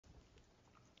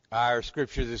Our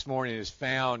scripture this morning is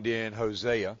found in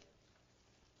Hosea.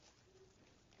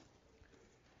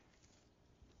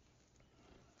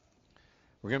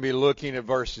 We're going to be looking at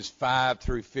verses 5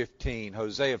 through 15.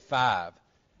 Hosea 5,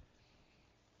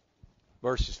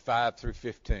 verses 5 through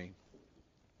 15.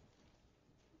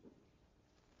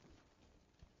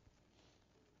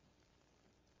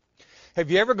 Have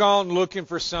you ever gone looking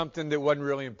for something that wasn't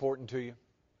really important to you?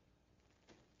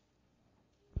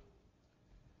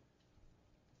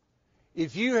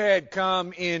 If you had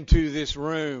come into this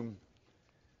room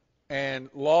and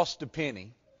lost a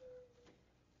penny,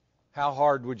 how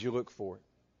hard would you look for it?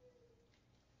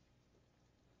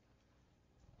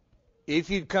 If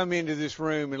you'd come into this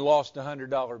room and lost a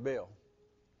 $100 bill,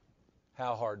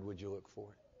 how hard would you look for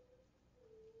it?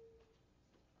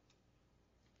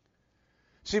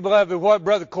 See, beloved, what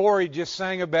Brother Corey just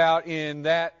sang about in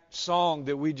that song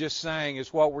that we just sang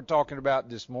is what we're talking about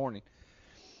this morning.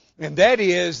 And that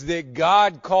is that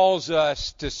God calls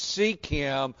us to seek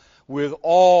Him with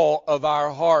all of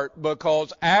our heart,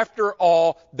 because after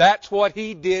all, that's what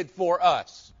He did for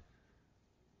us.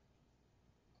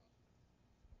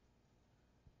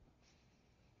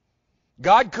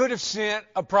 God could have sent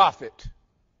a prophet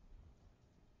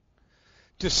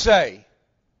to say,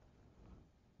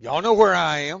 y'all know where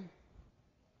I am.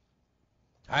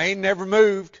 I ain't never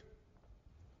moved.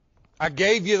 I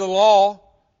gave you the law.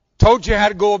 Told you how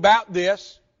to go about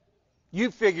this. You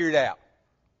figure it out.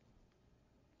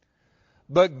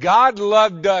 But God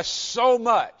loved us so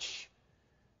much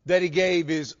that He gave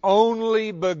His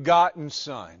only begotten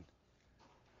Son,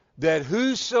 that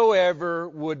whosoever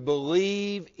would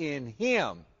believe in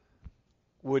Him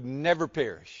would never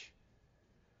perish,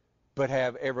 but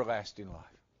have everlasting life.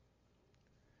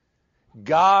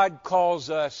 God calls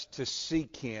us to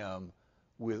seek Him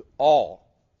with all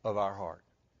of our heart.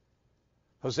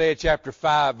 Hosea chapter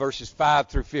 5, verses 5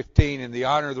 through 15, in the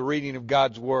honor of the reading of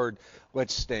God's Word,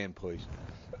 let's stand, please.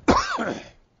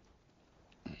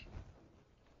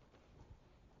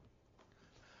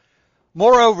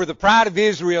 Moreover, the pride of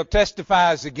Israel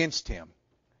testifies against him,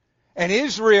 and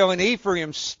Israel and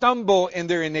Ephraim stumble in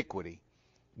their iniquity.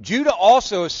 Judah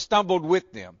also has stumbled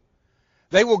with them.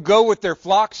 They will go with their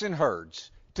flocks and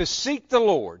herds to seek the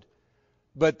Lord,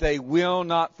 but they will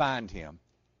not find Him.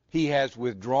 He has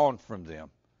withdrawn from them.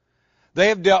 They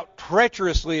have dealt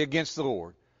treacherously against the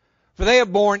Lord, for they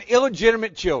have borne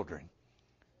illegitimate children.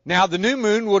 Now the new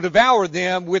moon will devour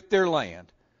them with their land.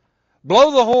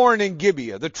 Blow the horn in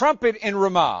Gibeah, the trumpet in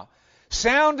Ramah.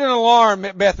 Sound an alarm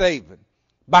at Bethaven.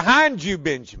 Behind you,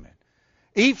 Benjamin.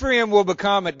 Ephraim will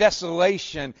become a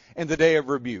desolation in the day of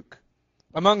rebuke.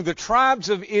 Among the tribes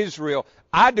of Israel,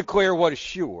 I declare what is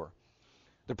sure.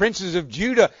 The princes of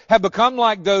Judah have become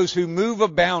like those who move a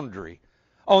boundary.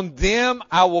 On them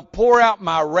I will pour out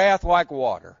my wrath like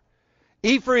water.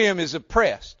 Ephraim is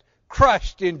oppressed,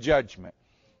 crushed in judgment,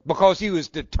 because he was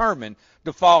determined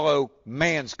to follow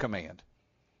man's command.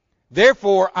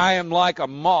 Therefore I am like a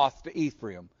moth to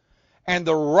Ephraim, and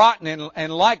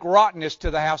like rottenness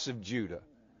to the house of Judah.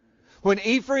 When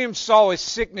Ephraim saw his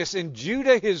sickness and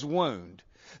Judah his wound,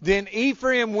 then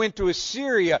Ephraim went to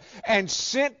Assyria and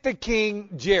sent to King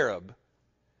Jareb,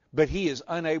 but he is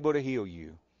unable to heal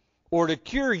you or to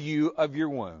cure you of your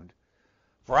wound.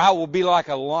 For I will be like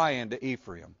a lion to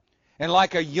Ephraim, and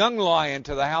like a young lion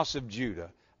to the house of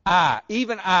Judah.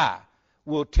 Even I,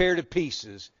 will tear to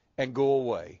pieces and go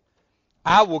away.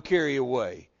 I will carry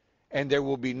away, and there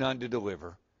will be none to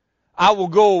deliver. I will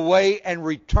go away and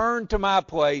return to my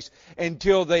place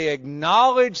until they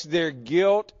acknowledge their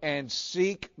guilt and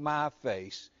seek my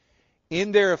face.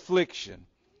 In their affliction,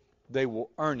 they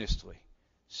will earnestly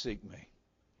seek me.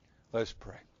 Let's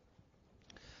pray.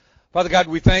 Father God,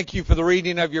 we thank you for the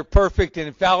reading of your perfect and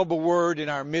infallible word in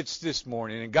our midst this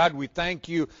morning. And God, we thank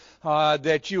you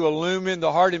that you illumined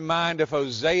the heart and mind of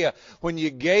Hosea when you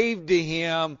gave to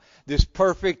him this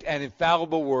perfect and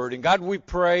infallible word. And God, we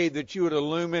pray that you would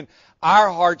illumine our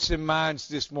hearts and minds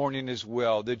this morning as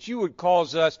well, that you would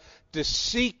cause us to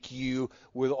seek you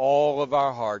with all of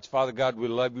our hearts. Father God, we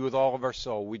love you with all of our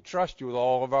soul. We trust you with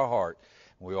all of our heart.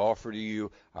 We offer to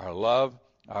you our love,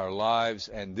 our lives,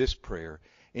 and this prayer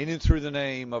in and through the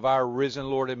name of our risen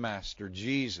Lord and Master,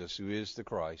 Jesus, who is the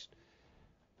Christ.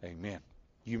 Amen.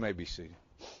 You may be seated.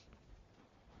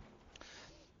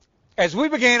 As we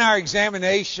began our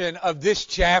examination of this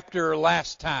chapter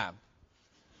last time,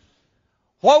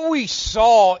 what we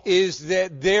saw is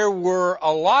that there were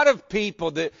a lot of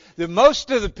people, that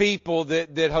most of the people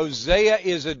that Hosea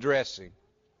is addressing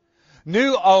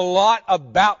knew a lot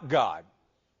about God.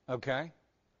 Okay?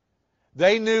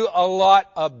 They knew a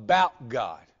lot about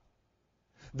God.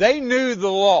 They knew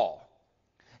the law.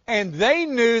 And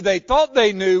they thought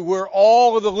they knew where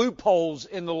all of the loopholes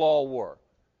in the law were.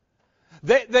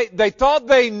 They thought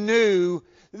they knew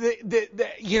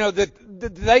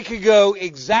that they could go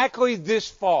exactly this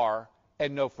far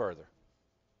and no further.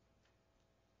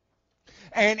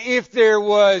 And if there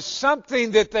was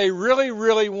something that they really,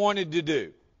 really wanted to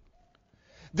do,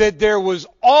 that there was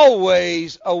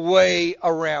always a way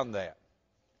around that.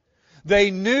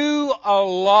 They knew a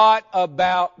lot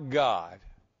about God,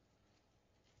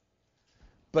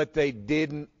 but they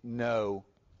didn't know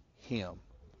Him.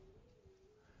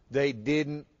 They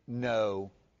didn't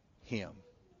know Him.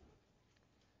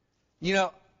 You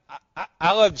know,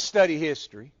 I love to study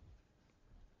history.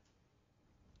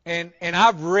 And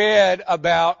I've read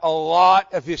about a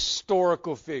lot of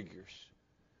historical figures.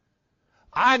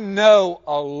 I know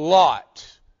a lot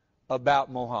about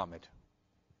Muhammad.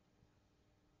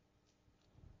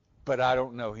 But I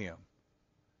don't know him.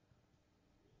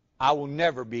 I will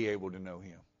never be able to know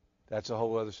him. That's a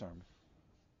whole other sermon.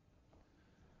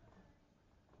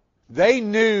 They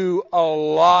knew a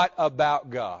lot about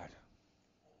God.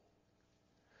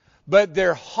 But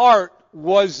their heart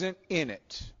wasn't in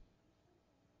it.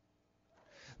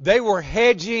 They were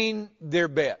hedging their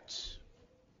bets.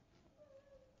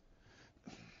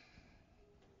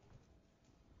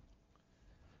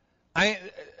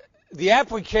 The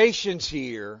applications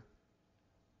here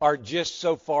are just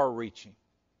so far-reaching.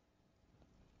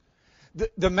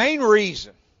 The main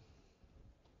reason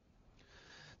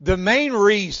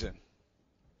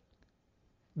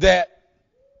that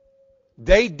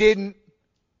they didn't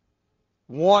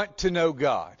want to know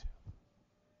God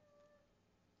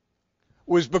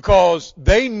was because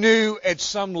they knew at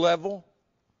some level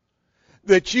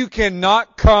that you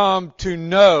cannot come to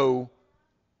know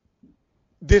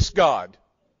this God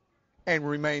and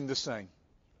remain the same.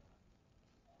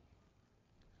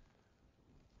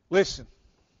 Listen,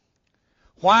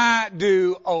 why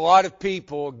do a lot of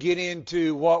people get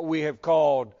into what we have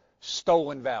called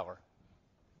stolen valor?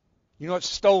 You know what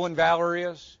stolen valor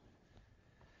is?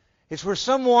 It's where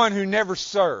someone who never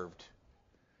served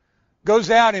goes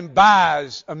out and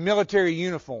buys a military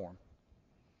uniform.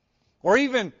 Or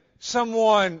even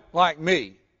someone like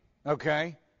me,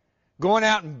 okay, going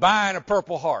out and buying a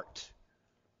Purple Heart.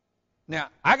 Now,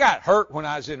 I got hurt when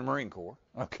I was in the Marine Corps,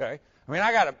 okay? I mean,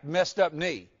 I got a messed up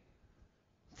knee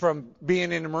from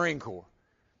being in the Marine Corps.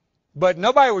 But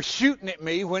nobody was shooting at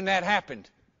me when that happened,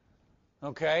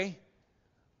 okay?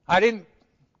 I didn't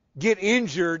get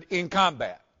injured in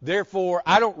combat. Therefore,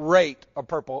 I don't rate a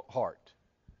Purple Heart.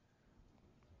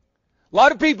 A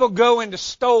lot of people go into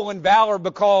stolen valor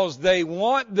because they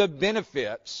want the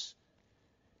benefits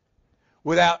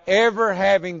without ever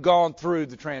having gone through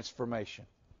the transformation.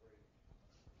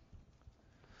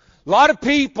 A lot of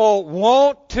people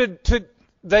want to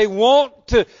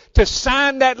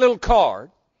sign that little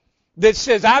card that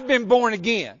says, I've been born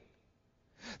again.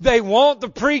 They want the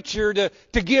preacher to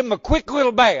give them a quick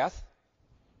little bath,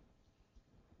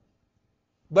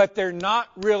 but they're not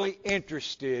really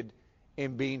interested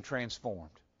in being transformed.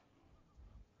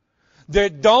 They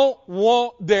don't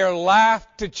want their life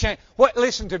to change.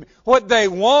 Listen to me. What they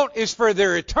want is for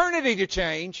their eternity to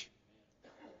change,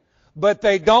 but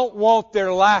they don't want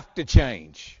their life to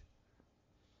change.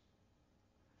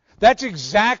 That's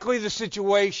exactly the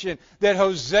situation that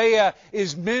Hosea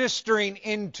is ministering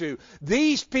into.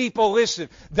 These people, listen,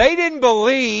 they didn't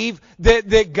believe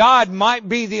that God might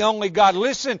be the only God.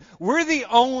 Listen, we're the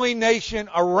only nation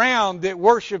around that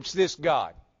worships this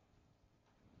God.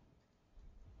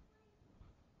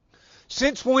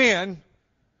 Since when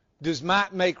does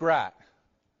might make right?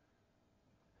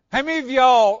 How many of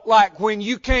y'all, like when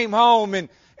you came home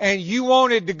and you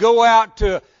wanted to go out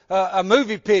to a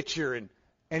movie picture and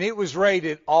it was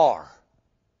rated R.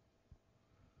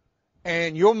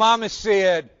 And your mama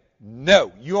said,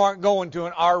 no, you aren't going to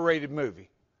an R-rated movie.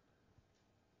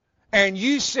 And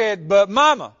you said, but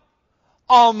mama,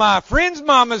 all my friends'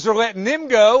 mamas are letting them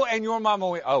go. And your mama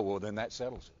went, oh, well, then that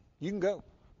settles it. You can go.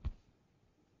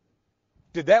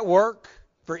 Did that work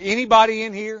for anybody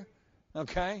in here?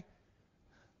 Okay.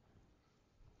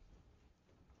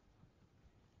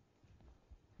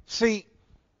 See,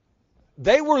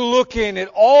 they were looking at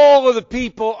all of the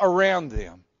people around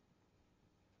them.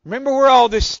 Remember where all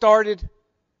this started?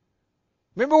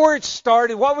 Remember where it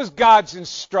started? What was God's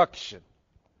instruction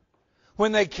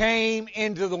when they came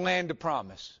into the land of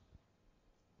promise?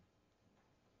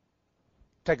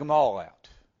 Take them all out.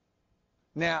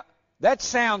 Now, that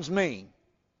sounds mean.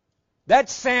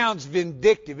 That sounds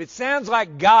vindictive. It sounds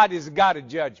like God is a God of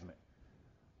judgment.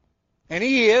 And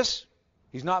He is.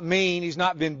 He's not mean. He's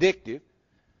not vindictive.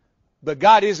 But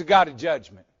God is a God of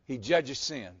judgment. He judges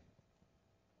sin.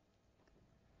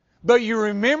 But you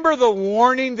remember the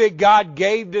warning that God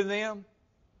gave to them?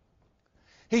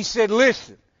 He said,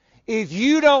 listen, if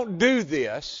you don't do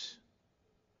this,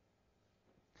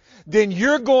 then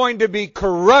you're going to be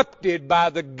corrupted by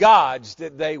the gods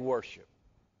that they worship.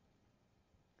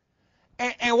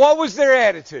 And what was their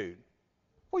attitude?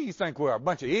 Well, you think we're a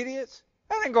bunch of idiots?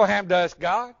 That ain't going to happen to us,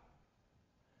 God.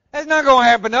 That's not going to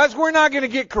happen to us. We're not going to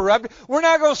get corrupted. We're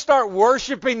not going to start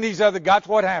worshiping these other gods.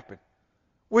 What happened?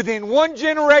 Within one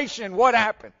generation, what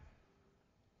happened?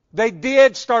 They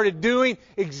started doing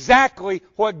exactly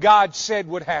what God said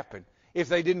would happen if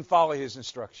they didn't follow His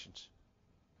instructions.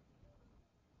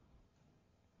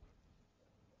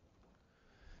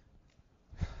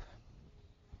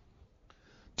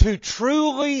 To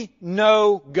truly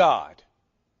know God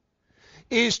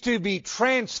is to be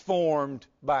transformed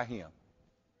by Him.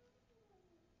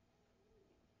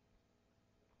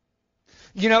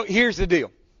 You know, here's the deal.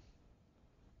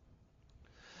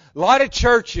 A lot of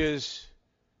churches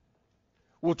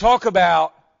will talk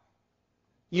about,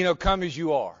 come as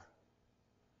you are.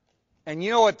 And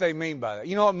you know what they mean by that?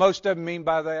 You know what most of them mean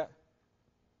by that?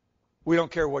 We don't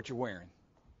care what you're wearing.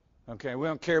 Okay? We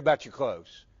don't care about your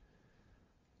clothes.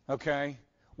 Okay?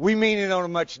 We mean it on a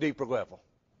much deeper level.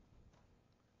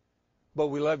 But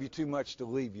we love you too much to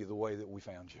leave you the way that we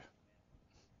found you.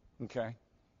 Okay?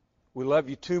 We love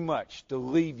you too much to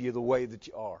leave you the way that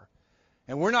you are.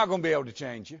 And we're not going to be able to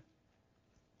change you.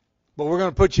 But we're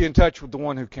going to put you in touch with the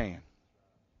one who can.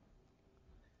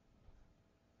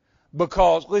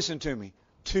 Because, listen to me,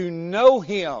 to know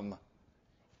Him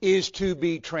is to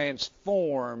be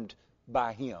transformed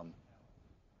by Him.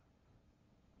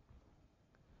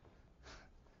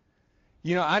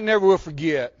 You know, I never will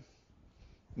forget,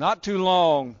 not too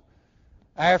long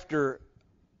after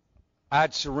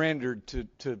I'd surrendered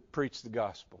to preach the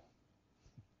gospel.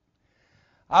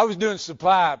 I was doing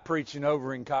supply preaching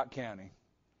over in Concord County.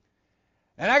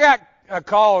 And I got a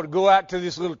call to go out to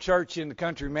this little church in the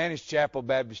country, Managed Chapel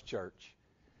Baptist Church,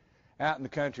 out in the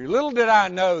country. Little did I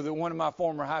know that one of my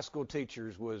former high school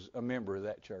teachers was a member of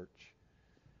that church.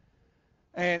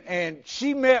 And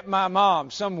she met my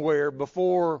mom somewhere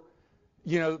before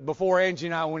Angie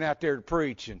and I went out there to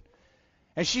preach.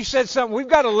 And she said something, we've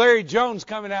got a Larry Jones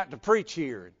coming out to preach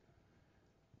here.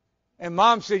 And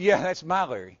Mom said, yeah, that's my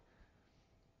Larry.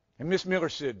 And Miss Miller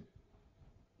said,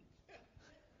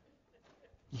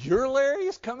 your Larry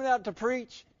is coming out to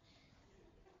preach?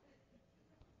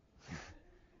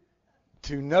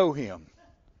 To know Him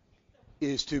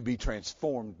is to be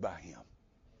transformed by Him.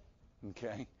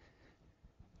 Okay?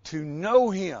 To know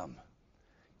Him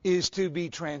is to be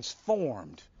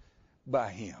transformed by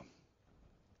Him.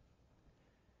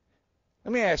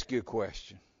 Let me ask you a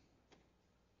question.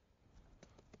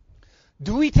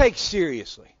 Do we take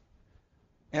seriously?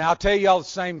 And I'll tell you all the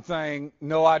same thing.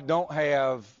 No, I don't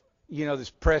have, this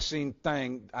pressing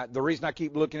thing. The reason I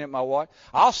keep looking at my watch,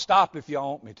 I'll stop if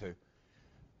y'all want me to.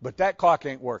 But that clock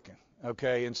ain't working,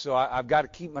 okay? And so I've got to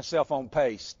keep myself on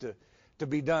pace to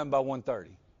be done by 1:30.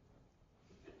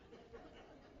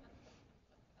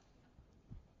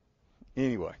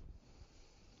 Anyway.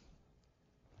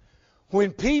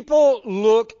 When people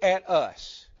look at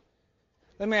us,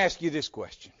 let me ask you this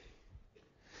question.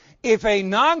 If a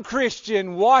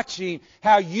non-Christian watching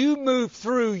how you move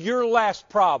through your last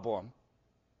problem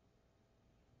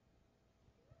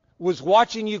was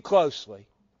watching you closely,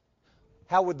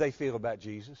 how would they feel about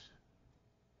Jesus?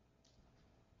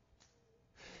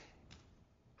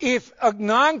 If a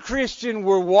non-Christian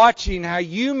were watching how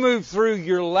you move through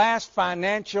your last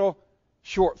financial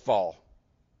shortfall,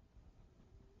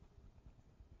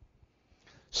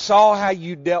 saw how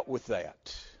you dealt with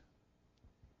that,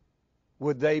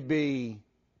 would they be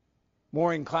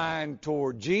more inclined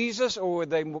toward Jesus, or would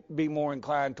they be more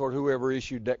inclined toward whoever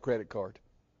issued that credit card?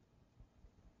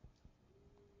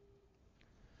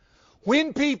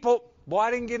 When people, boy,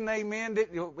 I didn't get an amen.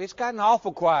 It's gotten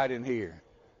awful quiet in here.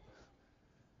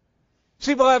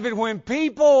 See, beloved, when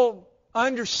people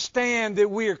understand that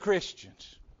we are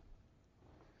Christians,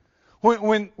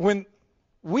 when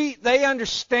they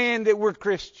understand that we're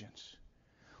Christians,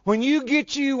 when you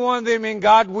get you one of them In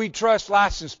God We Trust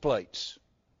license plates,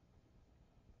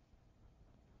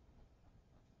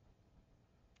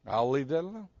 I'll leave that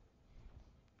alone.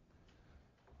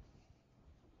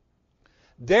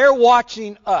 They're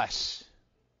watching us.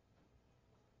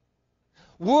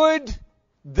 Would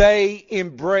they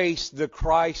embrace the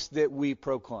Christ that we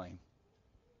proclaim?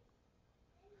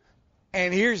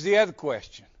 And here's the other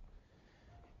question.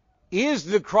 Is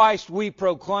the Christ we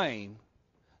proclaim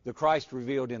the Christ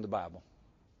revealed in the Bible?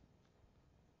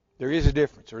 There is a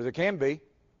difference, or there can be.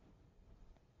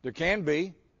 There can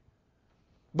be.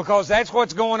 Because that's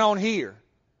what's going on here.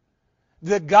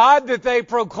 The God that they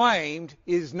proclaimed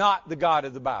is not the God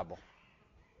of the Bible.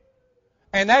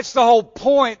 And that's the whole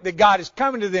point that God is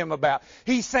coming to them about.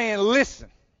 He's saying, listen,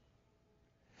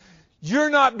 you're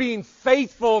not being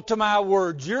faithful to my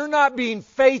words. You're not being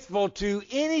faithful to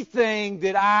anything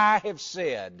that I have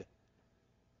said.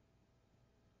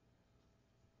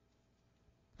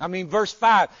 Verse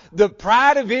 5, the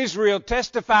pride of Israel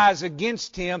testifies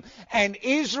against him, and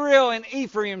Israel and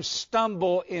Ephraim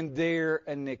stumble in their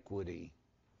iniquity.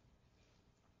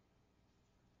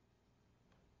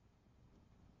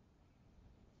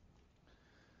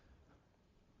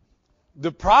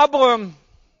 The problem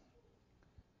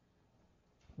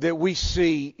that we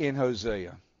see in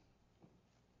Hosea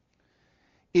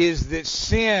is that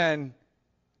sin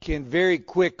can very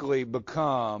quickly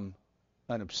become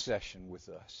an obsession with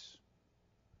us.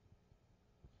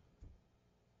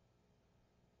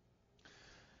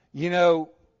 You know,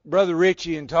 Brother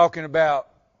Richie, in talking about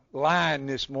lying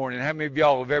this morning, how many of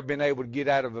y'all have ever been able to get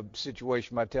out of a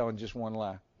situation by telling just one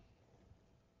lie?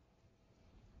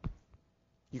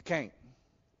 You can't.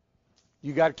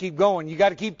 You got to keep going. You got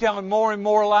to keep telling more and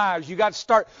more lies. You got to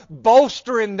start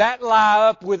bolstering that lie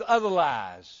up with other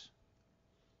lies.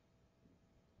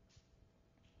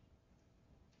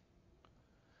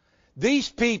 These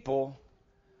people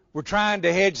were trying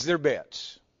to hedge their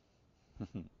bets.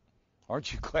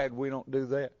 Aren't you glad we don't do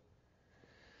that?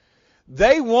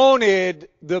 They wanted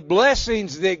the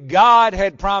blessings that God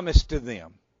had promised to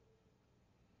them.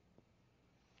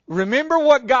 Remember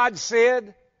what God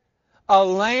said? A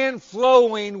land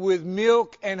flowing with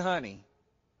milk and honey.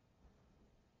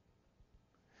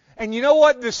 And you know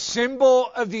what the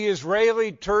symbol of the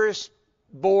Israeli Tourist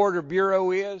Board or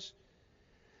Bureau is?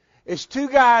 It's two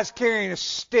guys carrying a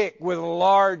stick with a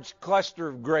large cluster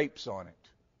of grapes on it.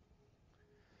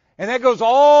 And that goes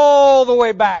all the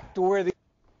way back to where they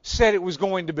said it was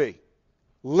going to be.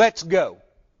 Let's go.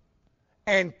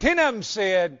 And 10 of them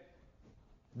said,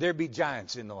 there be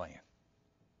giants in the land.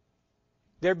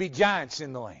 There be giants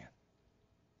in the land.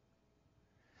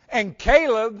 And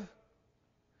Caleb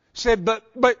said, but,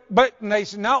 and they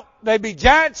said, no, there be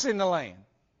giants in the land.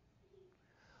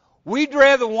 We'd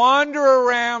rather wander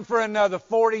around for another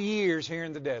 40 years here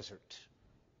in the desert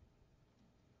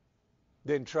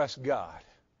than trust God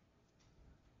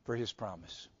for His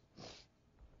promise.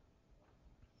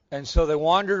 And so they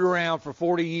wandered around for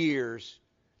 40 years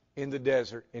in the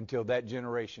desert until that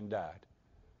generation died.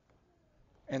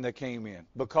 And they came in.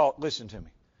 Because, listen to me,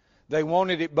 they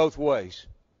wanted it both ways.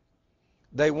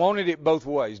 They wanted it both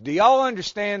ways. Do y'all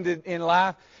understand that in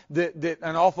life that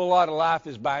an awful lot of life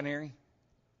is binary?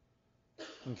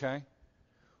 Okay?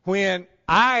 When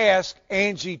I asked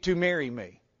Angie to marry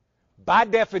me, by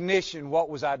definition, what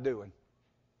was I doing?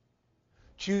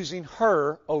 Choosing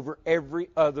her over every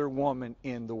other woman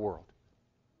in the world.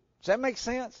 Does that make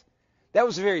sense? That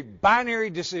was a very binary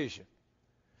decision.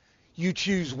 You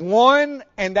choose one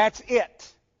and that's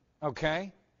it.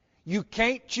 Okay? You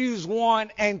can't choose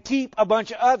one and keep a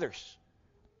bunch of others.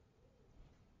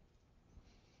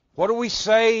 What do we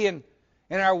say in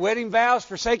our wedding vows?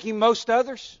 Forsaking most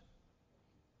others?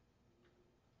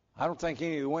 I don't think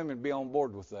any of the women would be on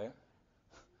board with that.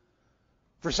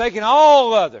 Forsaking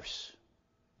all others.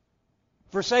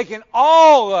 Forsaking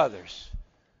all others.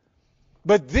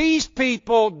 But these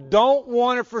people don't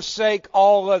want to forsake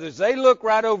all others. They look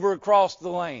right over across the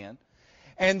land,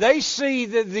 and they see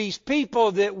that these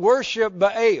people that worship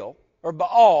Baal, or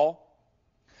Baal,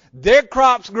 their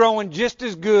crops growing just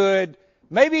as good,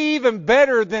 maybe even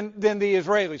better than the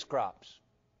Israelis' crops.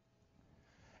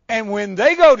 And when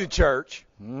they go to church,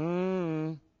 they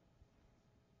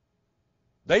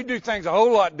do things a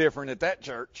whole lot different at that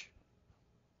church.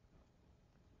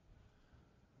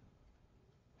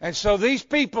 And so these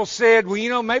people said, well, you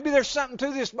know, maybe there's something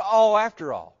to this Baal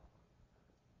after all.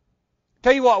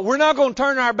 Tell you what, we're not going to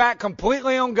turn our back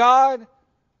completely on God,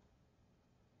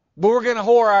 but we're going to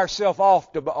whore ourselves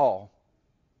off to Baal.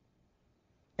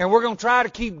 And we're going to try to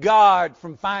keep God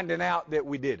from finding out that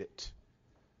we did it.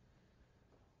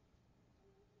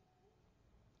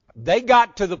 They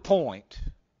got to the point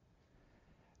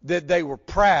that they were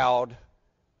proud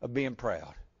of being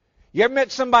proud. You ever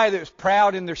met somebody that was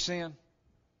proud in their sin?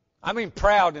 I mean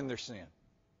proud in their sin.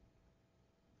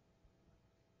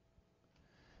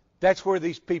 That's where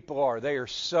these people are. They are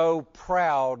so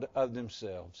proud of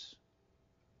themselves.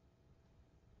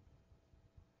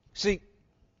 See,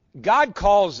 God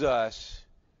calls us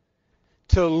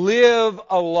to live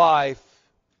a life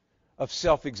of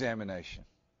self-examination.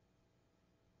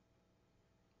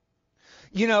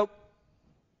 You know,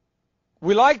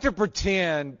 We like to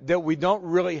pretend that we don't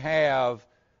really have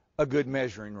a good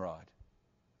measuring rod.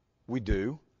 We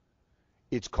do.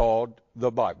 It's called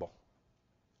the Bible.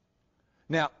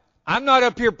 Now, I'm not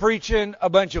up here preaching a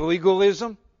bunch of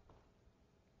legalism.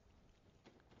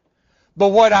 But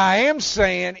what I am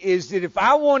saying is that if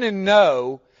I want to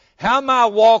know how my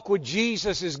walk with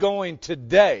Jesus is going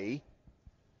today,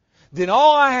 then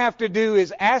all I have to do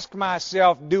is ask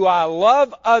myself, do I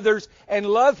love others and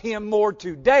love Him more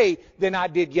today than I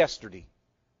did yesterday?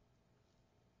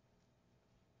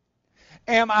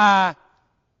 Am I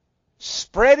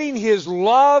spreading His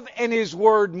love and His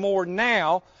Word more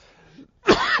now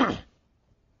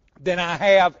than I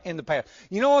have in the past?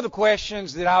 You know one of the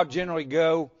questions that I'll generally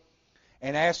go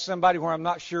and ask somebody where I'm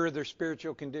not sure of their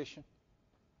spiritual condition?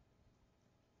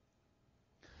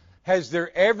 Has there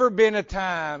ever been a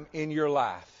time in your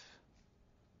life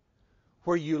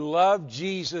where you loved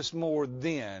Jesus more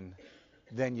then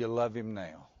than you love Him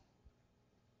now?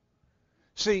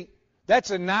 See,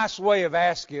 that's a nice way of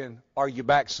asking, are you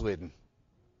backslidden?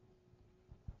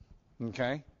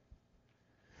 Okay?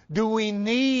 Do we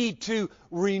need to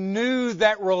renew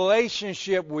that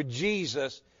relationship with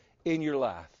Jesus in your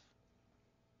life?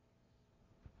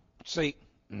 See,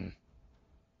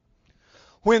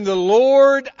 when the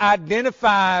Lord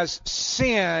identifies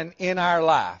sin in our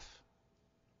life,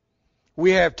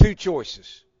 we have two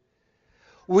choices.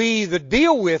 We either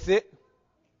deal with it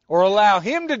or allow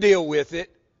Him to deal with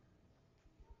it,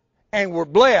 and we're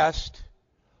blessed,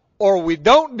 or we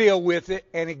don't deal with it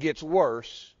and it gets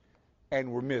worse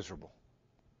and we're miserable.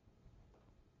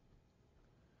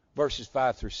 Verses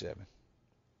 5 through 7.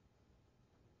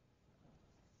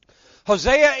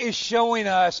 Hosea is showing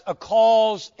us a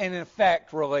cause and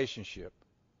effect relationship.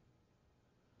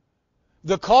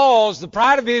 The cause, the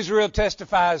pride of Israel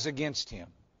testifies against him.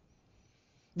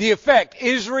 The effect,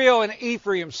 Israel and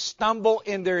Ephraim stumble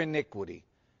in their iniquity.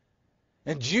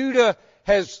 And Judah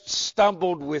has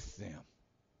stumbled with them.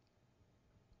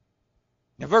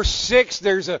 In verse 6,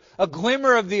 there's a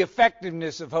glimmer of the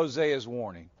effectiveness of Hosea's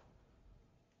warning.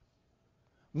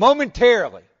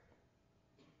 Momentarily,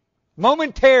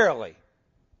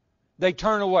 they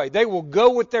turn away. They will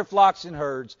go with their flocks and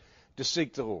herds to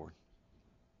seek the Lord.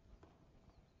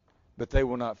 But they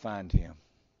will not find Him.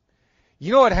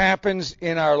 You know what happens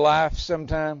in our life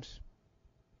sometimes?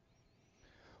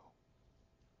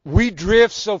 We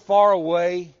drift so far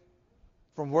away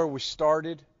from where we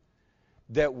started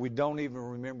that we don't even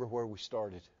remember where we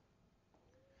started.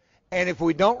 And if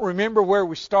we don't remember where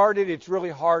we started, it's really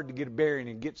hard to get a bearing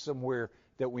and get somewhere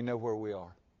that we know where we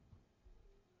are.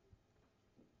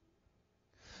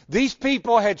 These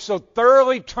people had so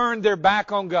thoroughly turned their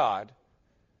back on God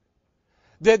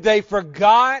that they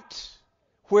forgot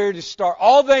where to start.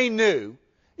 All they knew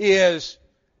is,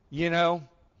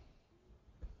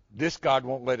 this God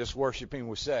won't let us worship Him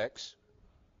with sex.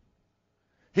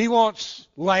 He wants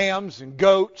lambs and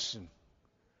goats, and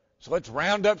so let's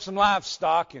round up some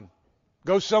livestock and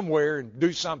go somewhere and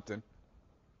do something.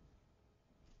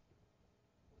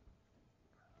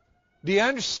 Do you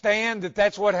understand that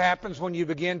that's what happens when you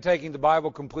begin taking the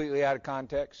Bible completely out of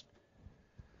context?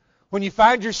 When you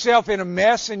find yourself in a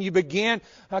mess and you begin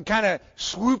kind of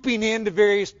swooping into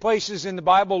various places in the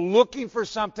Bible looking for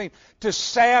something to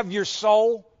salve your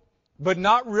soul, but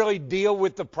not really deal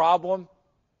with the problem.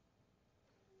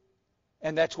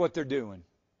 And that's what they're doing.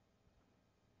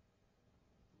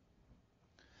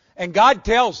 And God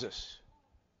tells us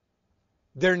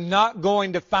they're not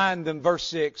going to find them, verse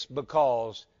 6,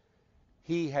 because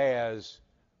He has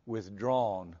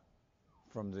withdrawn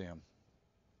from them.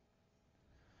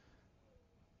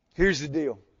 Here's the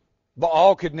deal.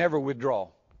 Baal could never withdraw.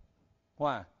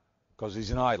 Why? Because he's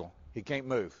an idol. He can't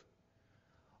move.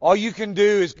 All you can do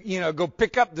is, go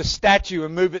pick up the statue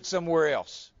and move it somewhere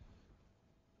else.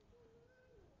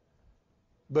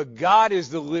 But God is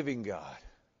the living God.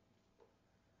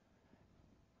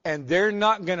 And they're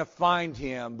not going to find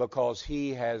Him because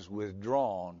He has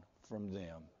withdrawn from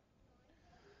them.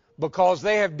 Because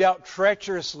they have dealt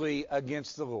treacherously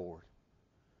against the Lord.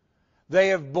 They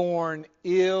have borne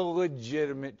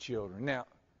illegitimate children. Now,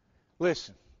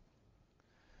 listen.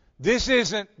 This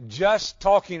isn't just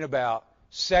talking about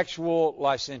sexual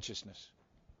licentiousness.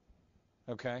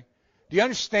 Okay? Do you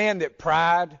understand that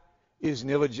pride is an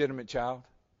illegitimate child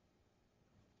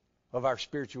of our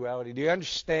spirituality? Do you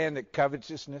understand that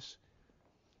covetousness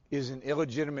is an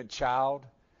illegitimate child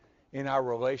in our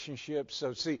relationships?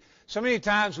 So see, so many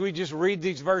times we just read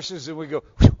these verses and we go,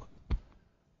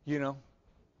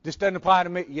 this doesn't apply to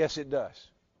me. Yes, it does.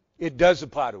 It does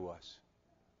apply to us.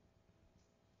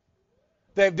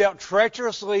 They've dealt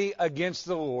treacherously against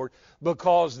the Lord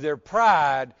because their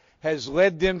pride has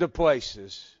led them to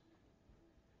places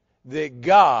that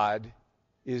God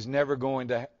is never going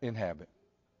to inhabit.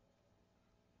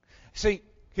 See,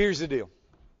 here's the deal.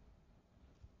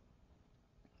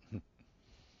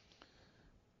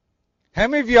 How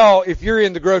many of y'all, if you're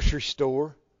in the grocery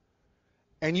store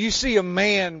and you see a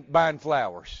man buying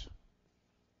flowers,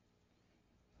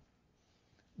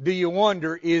 do you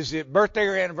wonder, is it birthday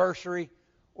or anniversary,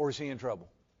 or is he in trouble?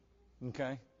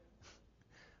 Okay?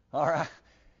 All right.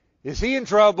 Is he in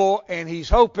trouble and he's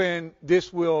hoping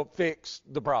this will fix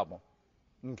the problem?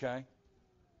 Okay?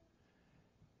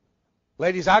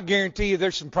 Ladies, I guarantee you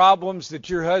there's some problems that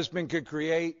your husband could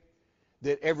create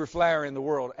that every flower in the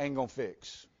world ain't going to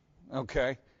fix.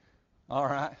 Okay? All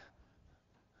right?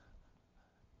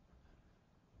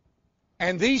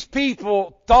 And these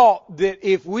people thought that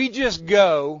if we just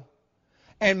go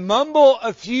and mumble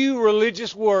a few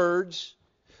religious words,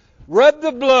 rub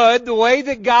the blood the way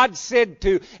that God said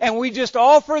to, and we just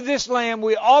offer this lamb,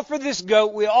 we offer this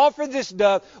goat, we offer this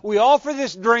dove, we offer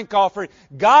this drink offering,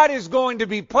 God is going to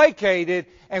be placated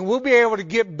and we'll be able to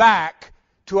get back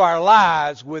to our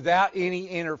lives without any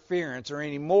interference or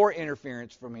any more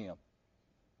interference from Him.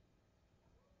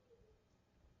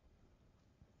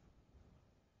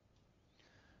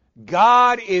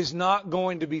 God is not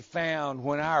going to be found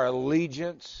when our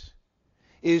allegiance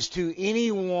is to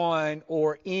anyone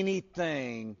or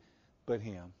anything but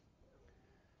Him.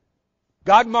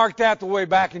 God marked out the way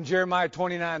back in Jeremiah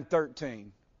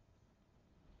 29:13.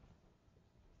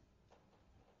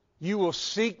 You will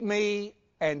seek me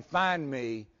and find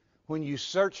me when you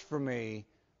search for me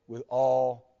with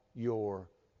all your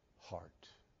heart.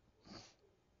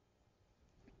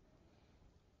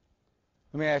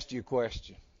 Let me ask you a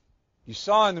question. You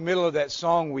saw in the middle of that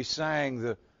song we sang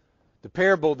the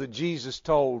parable that Jesus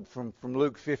told from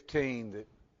Luke 15 that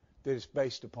it's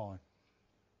based upon.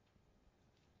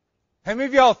 How many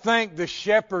of y'all think the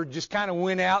shepherd just kind of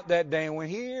went out that day and went,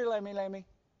 here, let me.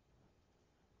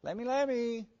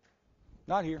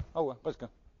 Not here. Oh, well, let's go.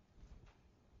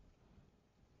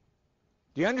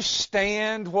 Do you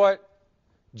understand what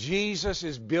Jesus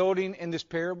is building in this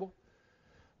parable?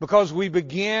 Because we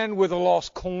begin with a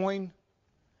lost coin,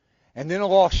 and then a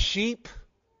lost sheep,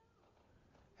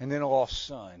 and then a lost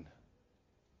son.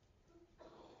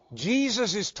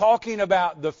 Jesus is talking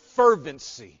about the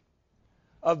fervency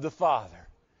of the Father.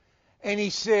 And He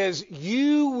says,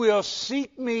 you will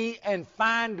seek me and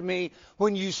find me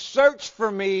when you search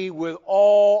for me with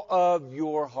all of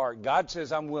your heart. God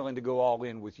says, I'm willing to go all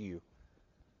in with you.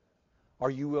 Are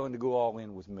you willing to go all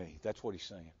in with me? That's what He's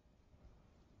saying.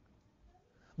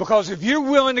 Because if you're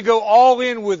willing to go all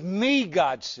in with me,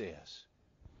 God says,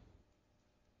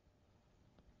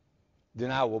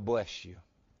 then I will bless you.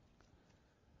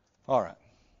 All right.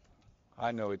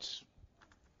 I know it's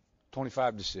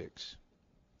 25 to 6.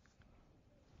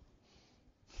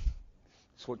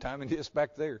 That's what time it is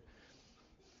back there.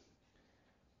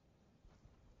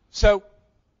 So,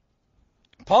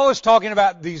 Paul is talking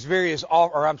about these various,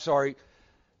 Hosea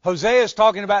is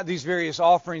talking about these various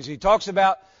offerings. He talks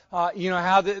about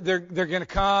how they're going to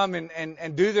come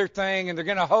and do their thing, and they're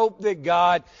going to hope that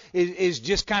God is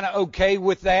just kind of okay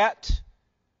with that.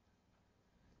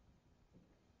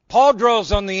 Paul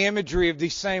draws on the imagery of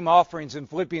these same offerings in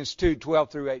Philippians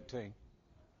 2:12 through 18.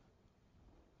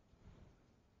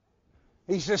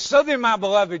 He says, so then, my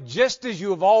beloved, just as you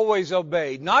have always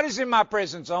obeyed, not as in my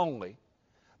presence only,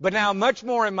 but now much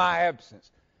more in my absence.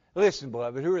 Listen,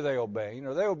 beloved, who are they obeying?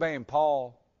 Are they obeying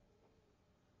Paul?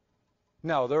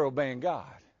 No, they're obeying God.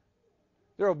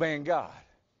 They're obeying God.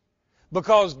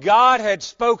 Because God had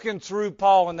spoken through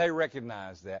Paul and they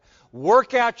recognized that.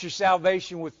 Work out your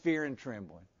salvation with fear and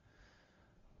trembling.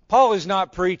 Paul is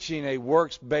not preaching a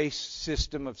works-based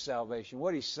system of salvation.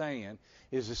 What he's saying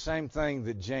is the same thing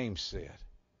that James said.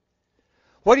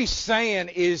 What he's saying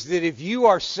is that if you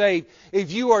are saved,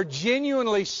 if you are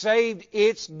genuinely saved,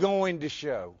 it's going to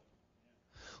show.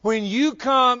 When you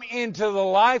come into the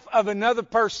life of another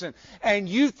person and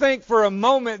you think for a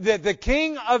moment that the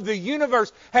King of the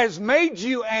universe has made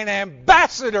you an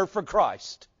ambassador for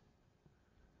Christ,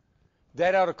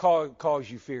 that ought to cause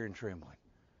you fear and trembling.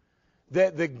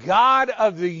 That the God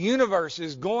of the universe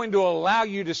is going to allow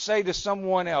you to say to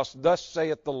someone else, thus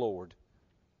saith the Lord.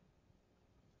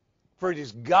 For it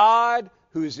is God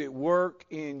who is at work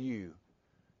in you.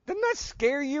 Doesn't that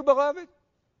scare you, beloved?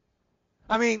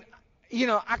 I mean,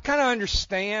 I kind of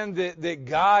understand that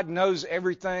God knows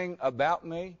everything about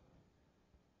me.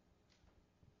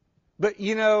 But,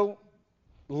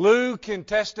 Lou can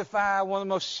testify one of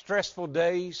the most stressful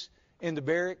days in the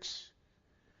barracks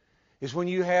is when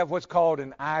you have what's called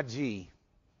an IG,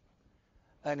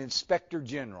 an inspector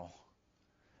general.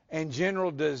 And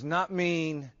general does not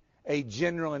mean a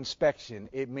general inspection.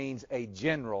 It means a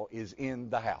general is in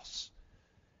the house.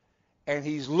 And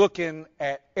he's looking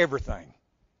at everything.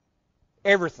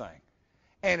 Everything.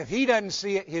 And if he doesn't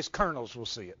see it, his colonels will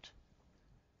see it.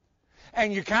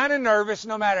 And you're kind of nervous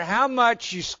no matter how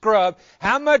much you scrub,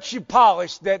 how much you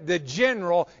polish, that the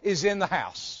general is in the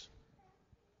house.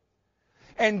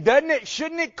 And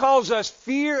shouldn't it cause us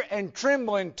fear and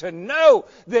trembling to know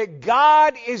that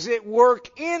God is at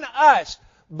work in us,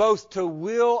 both to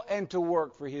will and to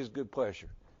work for His good pleasure?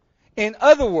 In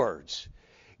other words,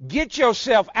 get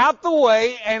yourself out the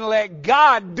way and let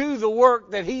God do the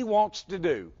work that He wants to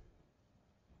do.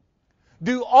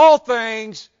 Do all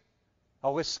things.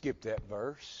 Oh, let's skip that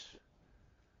verse.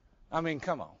 I mean,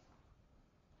 come on.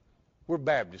 We're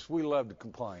Baptists. We love to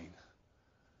complain.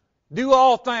 Do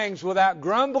all things without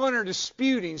grumbling or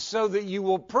disputing, so that you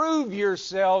will prove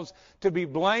yourselves to be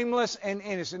blameless and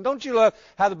innocent. Don't you love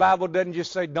how the Bible doesn't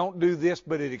just say don't do this,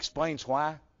 but it explains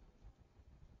why?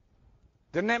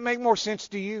 Doesn't that make more sense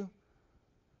to you?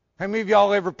 How many of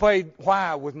y'all ever played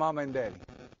why with Mama and Daddy?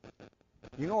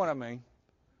 You know what I mean.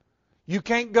 You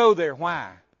can't go there.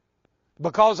 Why?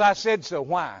 Because I said so.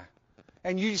 Why?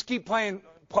 And you just keep playing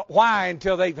why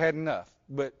until they've had enough.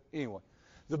 But anyway,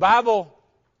 the Bible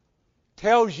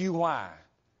tells you why.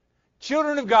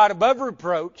 Children of God above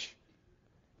reproach.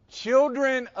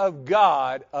 Children of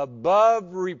God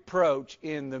above reproach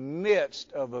in the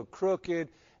midst of a crooked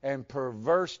and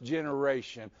perverse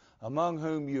generation, among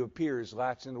whom you appear as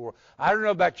lights in the world. I don't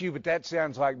know about you, but that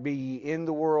sounds like be ye in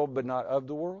the world, but not of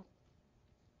the world.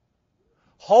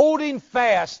 Holding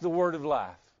fast the word of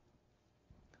life.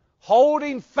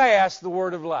 Holding fast the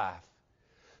word of life.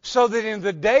 So that in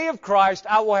the day of Christ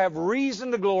I will have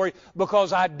reason to glory,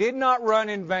 because I did not run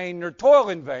in vain nor toil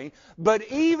in vain.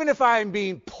 But even if I am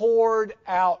being poured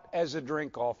out as a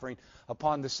drink offering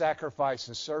upon the sacrifice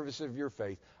and service of your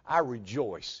faith, I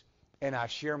rejoice and I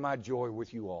share my joy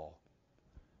with you all.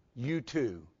 You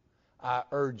too, I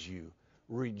urge you,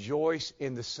 rejoice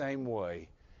in the same way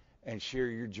and share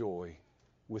your joy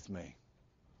with me.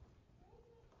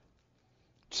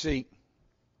 See,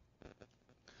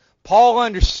 Paul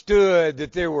understood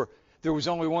that there was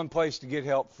only one place to get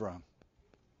help from.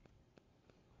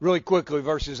 Really quickly,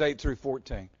 verses 8 through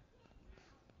 14.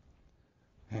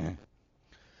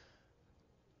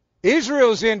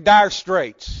 Israel's in dire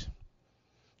straits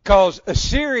because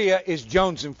Assyria is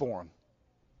jonesing for them.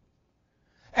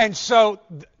 And so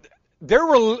they're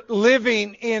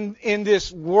living in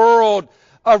this world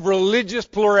of religious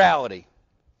plurality.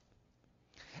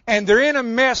 And they're in a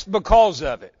mess because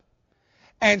of it.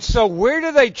 And so where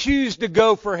do they choose to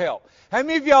go for help? How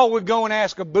many of y'all would go and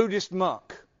ask a Buddhist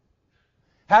monk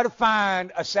how to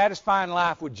find a satisfying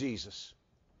life with Jesus?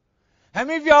 How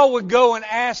many of y'all would go and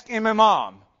ask an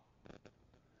imam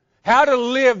how to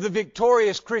live the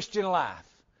victorious Christian life?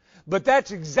 But that's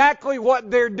exactly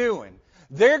what they're doing.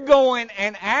 They're going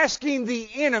and asking the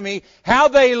enemy how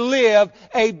they live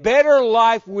a better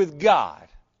life with God.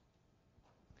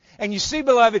 And you see,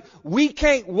 beloved, we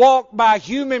can't walk by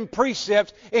human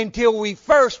precepts until we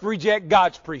first reject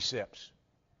God's precepts.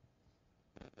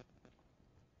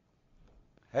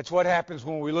 That's what happens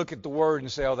when we look at the Word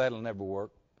and say, oh, that'll never work.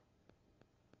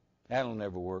 That'll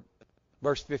never work.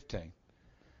 Verse 15.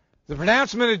 The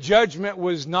pronouncement of judgment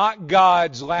was not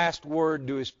God's last word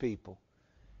to His people.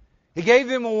 He gave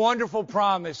them a wonderful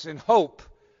promise and hope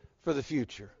for the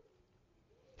future.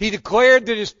 He declared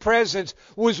that His presence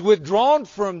was withdrawn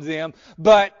from them,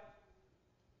 but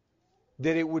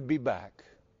that it would be back.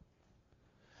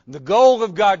 The goal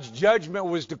of God's judgment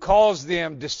was to cause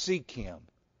them to seek Him.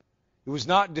 It was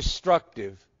not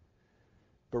destructive,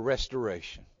 but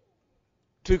restoration.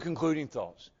 Two concluding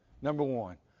thoughts. Number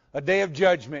one, a day of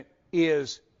judgment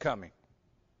is coming.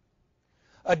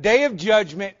 A day of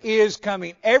judgment is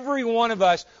coming. Every one of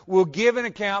us will give an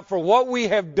account for what we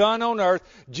have done on earth,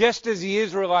 just as the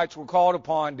Israelites were called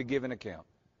upon to give an account.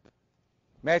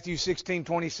 Matthew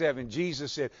 16:27,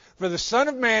 Jesus said, "For the Son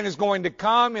of Man is going to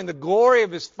come in the glory of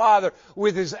His Father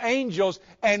with His angels,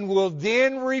 and will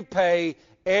then repay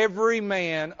every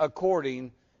man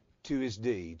according to his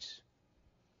deeds."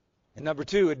 And number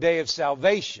two, a day of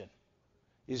salvation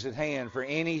is at hand for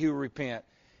any who repent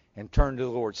and turn to the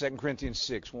Lord. 2 Corinthians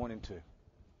 6, 1 and 2.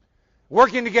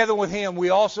 Working together with Him, we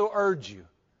also urge you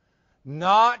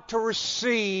not to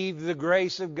receive the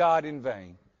grace of God in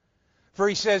vain. For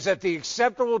He says, at the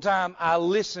acceptable time I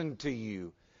listened to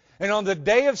you, and on the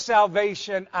day of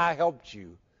salvation I helped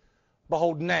you.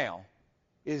 Behold, now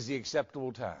is the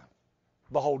acceptable time.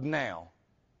 Behold, now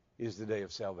is the day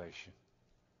of salvation.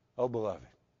 Oh, beloved,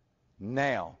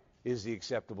 now is the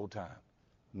acceptable time.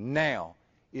 Now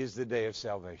is the day of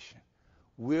salvation.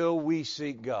 Will we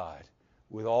seek God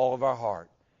with all of our heart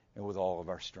and with all of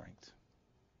our strength?